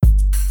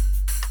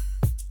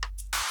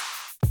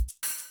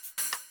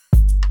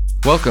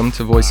Welcome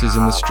to Voices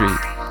in the Street,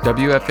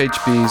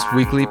 WFHB's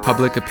weekly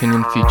public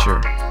opinion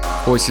feature.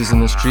 Voices in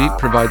the Street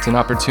provides an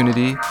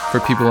opportunity for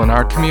people in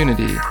our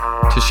community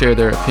to share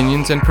their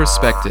opinions and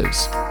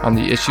perspectives on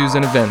the issues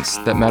and events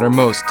that matter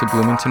most to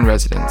Bloomington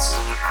residents.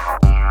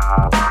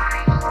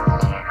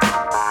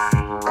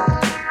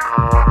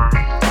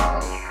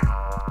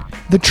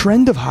 The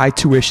trend of high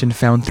tuition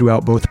found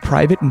throughout both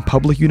private and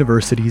public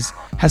universities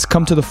has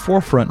come to the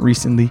forefront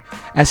recently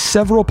as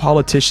several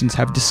politicians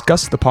have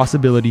discussed the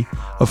possibility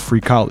of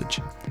free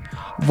college.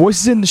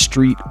 Voices in the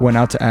Street went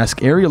out to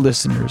ask area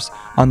listeners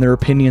on their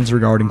opinions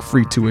regarding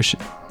free tuition.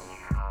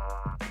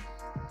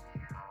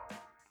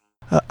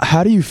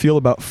 How do you feel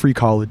about free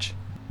college?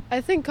 I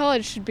think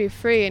college should be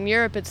free. In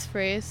Europe it's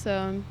free,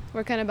 so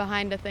we're kind of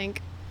behind, I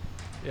think.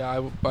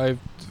 Yeah, I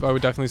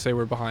would definitely say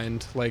we're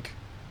behind.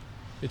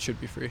 It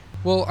should be free.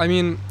 Well, I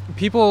mean,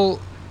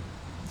 people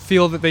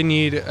feel that they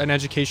need an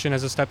education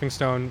as a stepping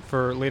stone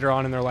for later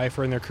on in their life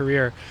or in their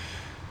career.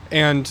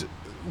 And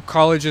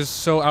college is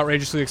so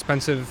outrageously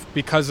expensive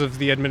because of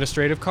the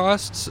administrative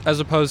costs as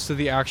opposed to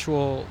the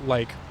actual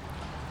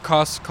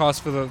costs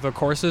for the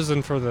courses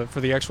and for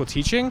the actual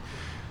teaching.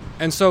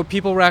 And so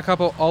people rack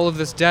up all of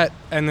this debt,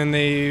 and then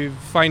they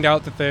find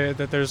out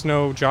that there's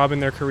no job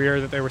in their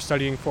career that they were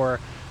studying for,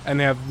 and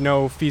they have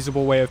no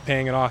feasible way of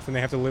paying it off, and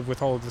they have to live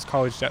with all of this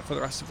college debt for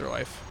the rest of their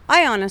life.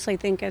 I honestly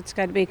think it's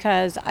good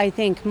because I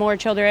think more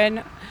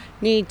children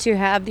need to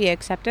have the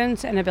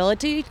acceptance and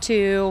ability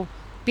to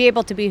be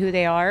able to be who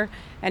they are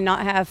and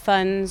not have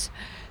funds.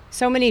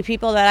 So many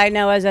people that I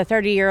know as a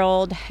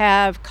 30-year-old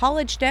have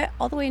college debt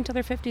all the way until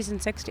their 50s and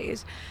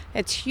 60s.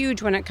 It's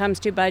huge when it comes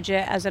to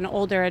budget as an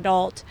older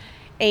adult,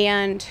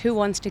 and who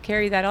wants to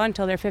carry that on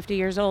until they're 50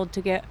 years old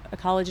to get a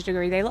college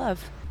degree they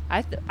love?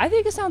 I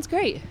think it sounds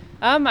great.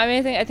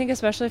 I think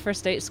especially for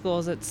state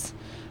schools, it's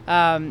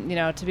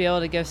to be able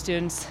to give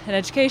students an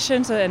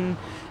education and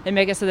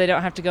make it so they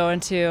don't have to go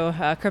into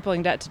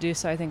crippling debt to do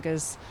so. I think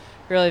is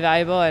really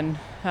valuable and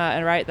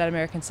right that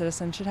American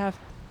citizens should have.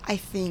 I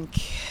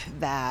think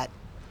that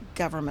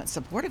government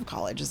support of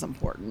college is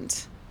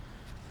important.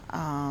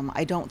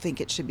 I don't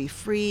think it should be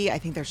free. I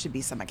think there should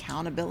be some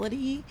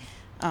accountability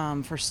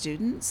for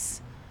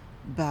students,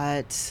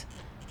 but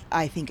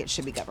I think it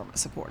should be government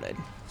supported.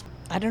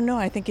 I don't know.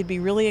 I think it'd be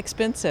really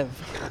expensive.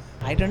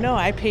 I don't know.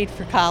 I paid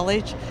for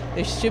college.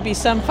 There should be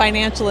some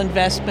financial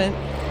investment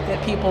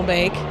that people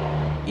make,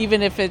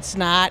 even if it's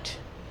not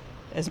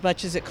as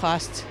much as it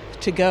costs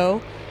to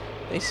go.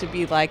 They should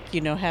be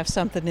have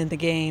something in the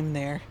game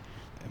there.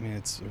 I mean,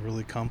 it's a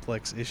really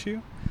complex issue.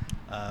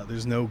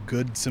 There's no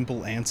good,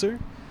 simple answer.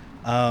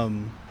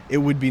 It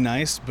would be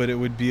nice, but it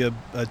would be a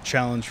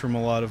challenge from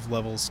a lot of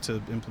levels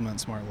to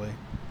implement smartly.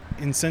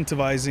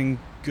 Incentivizing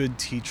good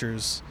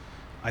teachers,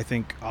 I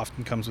think,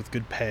 often comes with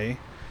good pay,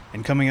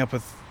 and coming up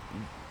with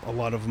a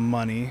lot of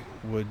money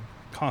would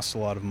cost a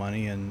lot of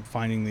money, and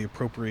finding the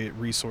appropriate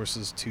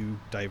resources to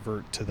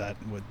divert to that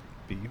would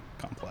be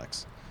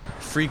complex.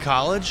 Free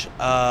college?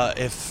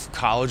 If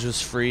college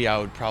was free, I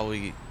would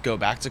probably go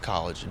back to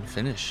college and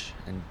finish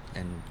and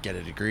get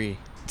a degree.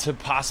 To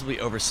possibly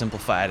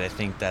oversimplify it, I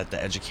think that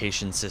the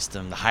education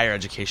system, the higher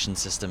education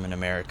system in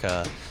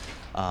America,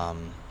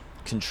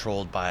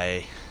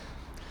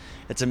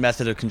 it's a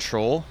method of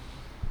control.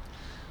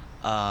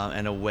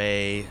 And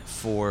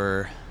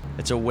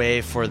it's a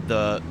way for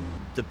the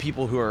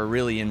people who are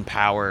really in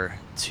power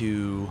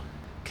to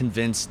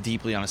convince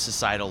deeply on a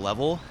societal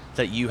level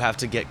that you have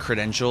to get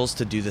credentials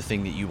to do the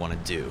thing that you want to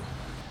do.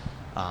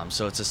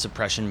 So it's a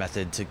suppression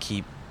method to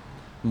keep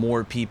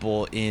more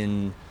people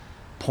in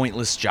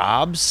pointless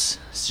jobs.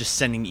 It's just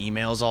sending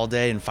emails all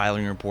day and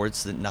filing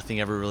reports that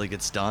nothing ever really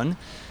gets done,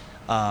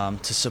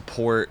 to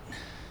support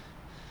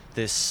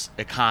this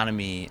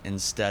economy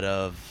instead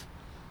of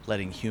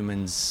letting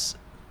humans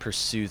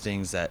pursue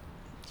things that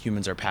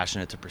humans are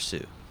passionate to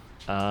pursue.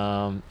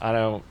 I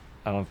don't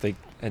think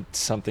it's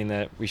something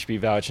that we should be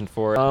vouching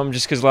for.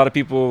 Just because a lot of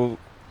people,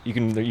 you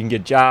can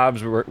get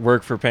jobs,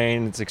 work for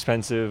paying. It's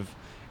expensive.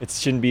 It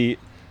shouldn't be.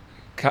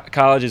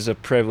 College is a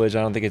privilege.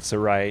 I don't think it's a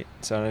right.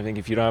 So I think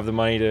if you don't have the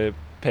money to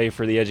pay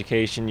for the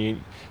education,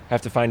 you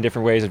have to find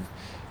different ways of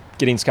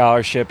getting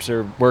scholarships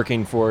or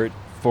working for it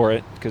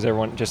because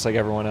everyone, just like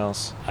everyone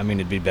else. I mean,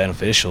 it'd be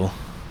beneficial,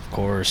 of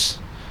course.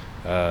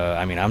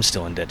 I'm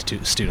still in debt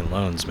to student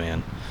loans,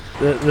 man.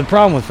 The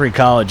problem with free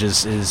college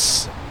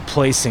is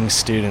placing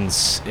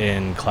students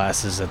in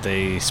classes that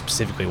they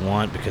specifically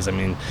want, because,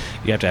 you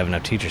have to have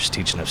enough teachers to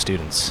teach enough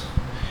students.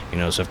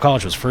 So if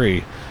college was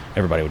free,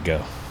 everybody would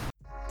go.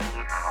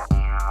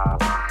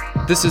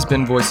 This has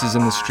been Voices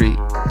in the Street,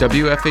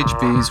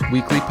 WFHB's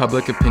weekly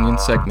public opinion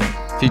segment,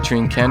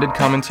 featuring candid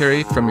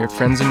commentary from your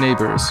friends and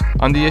neighbors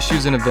on the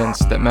issues and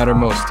events that matter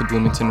most to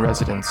Bloomington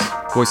residents.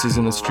 Voices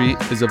in the Street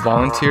is a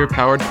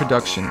volunteer-powered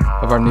production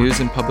of our News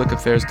and Public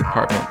Affairs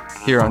Department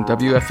here on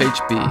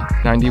WFHB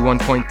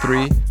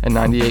 91.3 and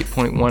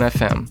 98.1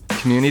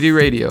 FM, community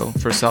radio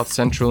for South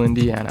Central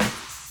Indiana.